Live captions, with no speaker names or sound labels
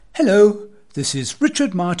Hello, this is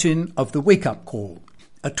Richard Martin of The Wake Up Call,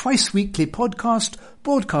 a twice-weekly podcast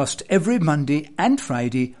broadcast every Monday and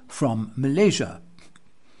Friday from Malaysia.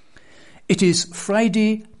 It is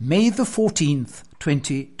Friday, May the 14th,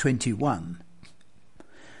 2021.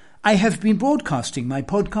 I have been broadcasting my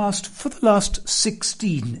podcast for the last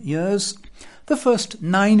 16 years, the first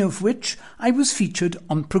 9 of which I was featured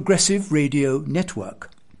on Progressive Radio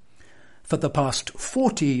Network. For the past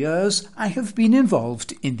 40 years, I have been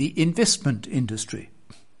involved in the investment industry.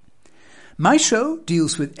 My show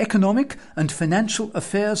deals with economic and financial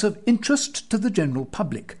affairs of interest to the general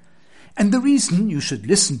public, and the reason you should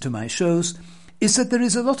listen to my shows is that there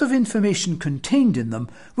is a lot of information contained in them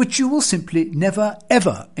which you will simply never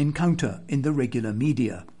ever encounter in the regular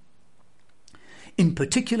media. In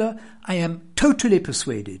particular, I am totally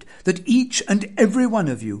persuaded that each and every one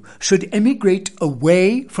of you should emigrate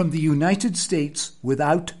away from the United States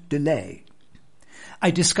without delay.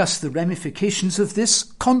 I discuss the ramifications of this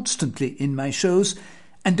constantly in my shows,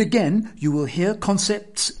 and again you will hear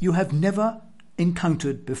concepts you have never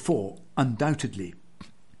encountered before, undoubtedly.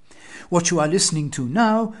 What you are listening to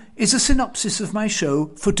now is a synopsis of my show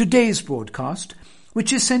for today's broadcast,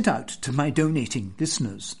 which is sent out to my donating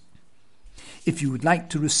listeners. If you would like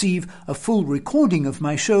to receive a full recording of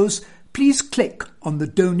my shows, please click on the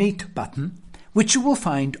Donate button, which you will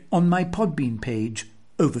find on my Podbean page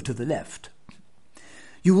over to the left.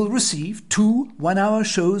 You will receive 2 one-hour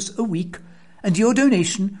shows a week, and your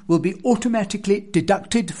donation will be automatically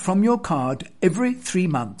deducted from your card every 3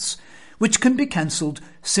 months, which can be cancelled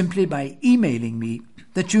simply by emailing me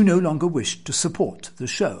that you no longer wish to support the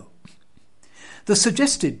show. The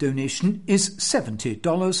suggested donation is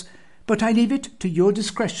 $70, but I leave it to your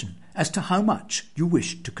discretion as to how much you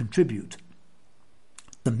wish to contribute.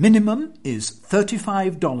 The minimum is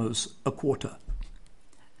 $35 a quarter.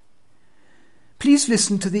 Please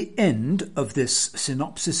listen to the end of this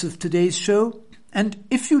synopsis of today's show, and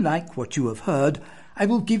if you like what you have heard, I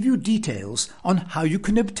will give you details on how you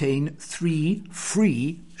can obtain 3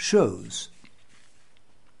 free shows.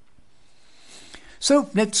 So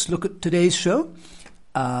let's look at today's show.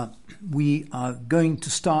 We are going to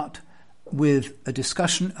start with a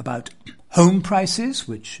discussion about home prices,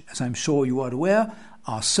 which, as I'm sure you are aware,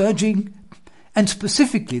 are surging, and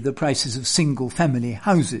specifically the prices of single-family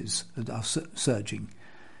houses that are surging.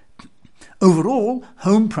 Overall,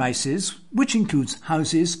 home prices, which includes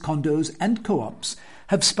houses, condos and co-ops,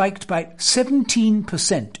 have spiked by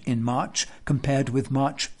 17% in March compared with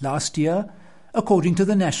March last year, according to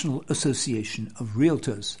the National Association of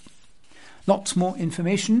Realtors. Lots more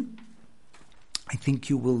information. I think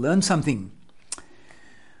you will learn something.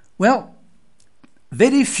 Well,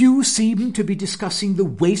 very few seem to be discussing the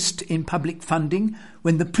waste in public funding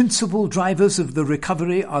when the principal drivers of the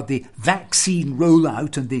recovery are the vaccine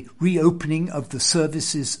rollout and the reopening of the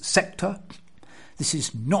services sector. This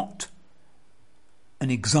is not an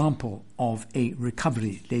example of a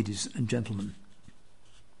recovery, ladies and gentlemen.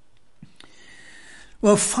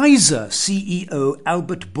 Well, Pfizer CEO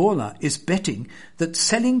Albert Bourla is betting that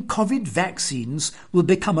selling COVID vaccines will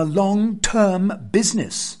become a long-term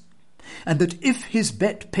business, and that if his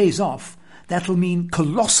bet pays off, that'll mean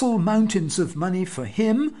colossal mountains of money for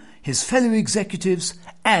him, his fellow executives,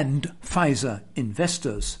 and Pfizer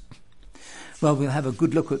investors. Well, we'll have a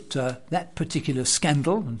good look at that particular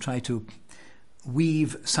scandal and try to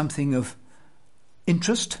weave something of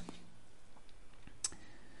interest.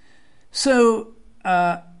 So,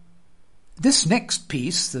 this next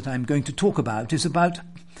piece that I'm going to talk about is about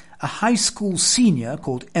a high school senior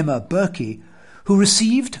called Emma Berkey, who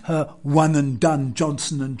received her one-and-done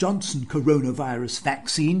Johnson & Johnson coronavirus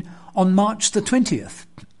vaccine on March the 20th,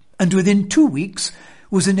 and within 2 weeks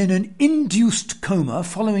was in an induced coma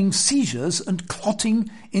following seizures and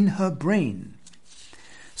clotting in her brain.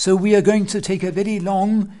 So we are going to take a very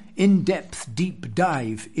long, in-depth, deep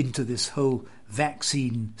dive into this whole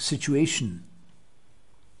vaccine situation.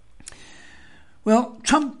 Well,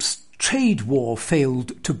 Trump's trade war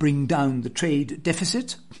failed to bring down the trade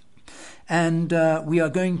deficit, and we are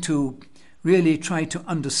going to really try to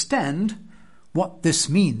understand what this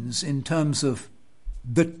means in terms of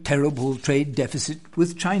the terrible trade deficit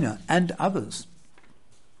with China and others.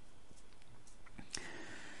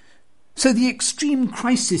 So the extreme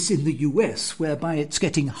crisis in the US, whereby it's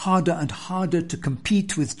getting harder and harder to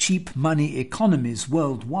compete with cheap money economies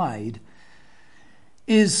worldwide,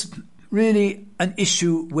 is really an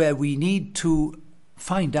issue where we need to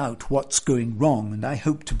find out what's going wrong, and I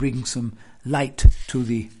hope to bring some light to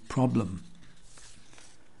the problem.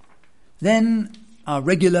 Then our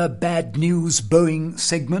regular bad news Boeing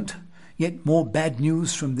segment, yet more bad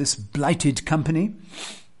news from this blighted company.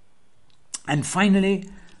 And finally,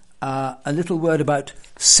 a little word about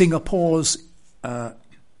Singapore's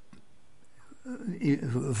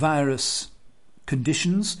virus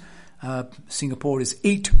conditions. Singapore is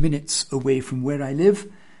 8 minutes away from where I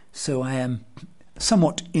live, so I am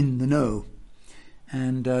somewhat in the know.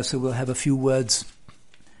 And so we'll have a few words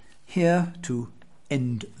here to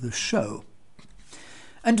end the show.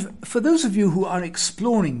 And for those of you who are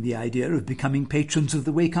exploring the idea of becoming patrons of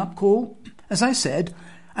the Wake Up Call, as I said,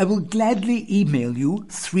 I will gladly email you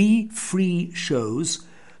 3 free shows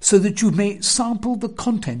so that you may sample the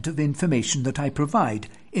content of information that I provide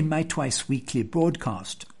in my twice-weekly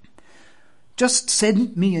broadcast. Just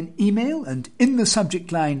send me an email and in the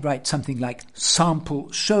subject line write something like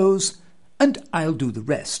sample shows and I'll do the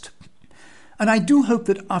rest. And I do hope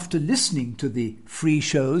that after listening to the free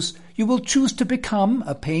shows, you will choose to become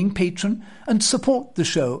a paying patron and support the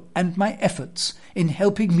show and my efforts in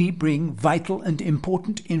helping me bring vital and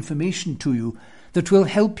important information to you that will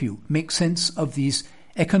help you make sense of these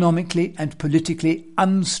economically and politically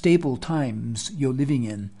unstable times you're living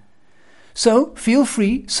in. So feel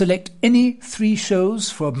free, select any 3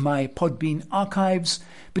 shows from my Podbean archives,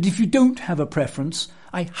 but if you don't have a preference,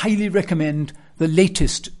 I highly recommend the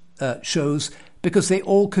latest shows because they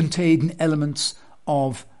all contain elements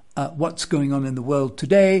of what's going on in the world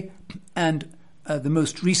today, and the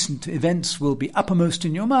most recent events will be uppermost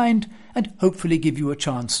in your mind and hopefully give you a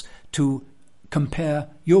chance to compare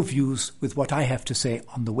your views with what I have to say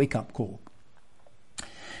on the Wake Up Call.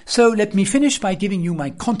 So let me finish by giving you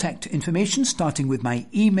my contact information, starting with my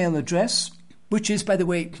email address, which is, by the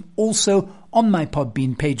way, also on my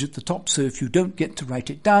Podbean page at the top. So if you don't get to write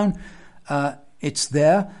it down, it's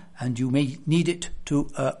there, and you may need it to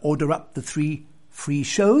order up the 3 free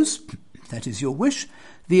shows. If that is your wish.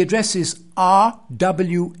 The address is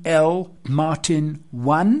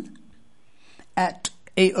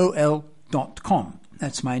rwlmartin1@aol.com.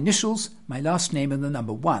 That's my initials, my last name, and the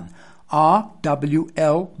number 1.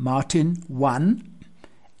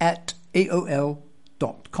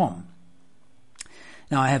 rwlmartin1@aol.com.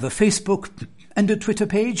 Now I have a Facebook and a Twitter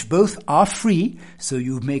page. Both are free, so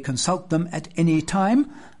you may consult them at any time.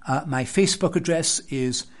 My Facebook address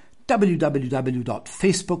is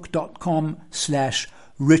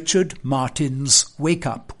www.facebook.com/Richard Martin's Wake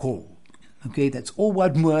Up Call. Okay, that's all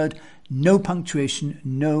one word, no punctuation,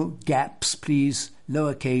 no gaps, please,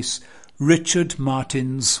 lowercase, Richard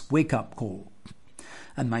Martin's Wake Up Call.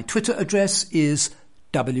 And my Twitter address is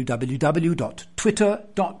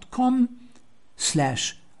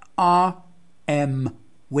www.twitter.com/RM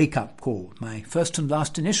Wake Up Call. My first and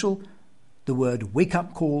last initial, the word Wake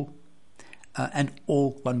Up Call, and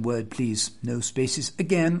all one word, please. No spaces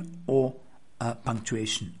again or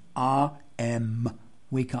punctuation. RM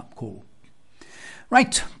Wake Up Call.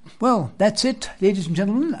 Right. Well, that's it, ladies and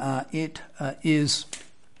gentlemen. It is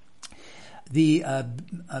the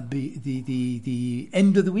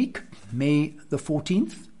end of the week, May the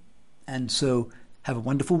 14th. And so have a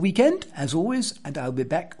wonderful weekend, as always, and I'll be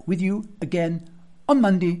back with you again on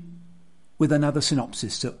Monday with another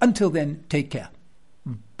synopsis. So until then, take care.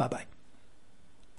 Bye-bye.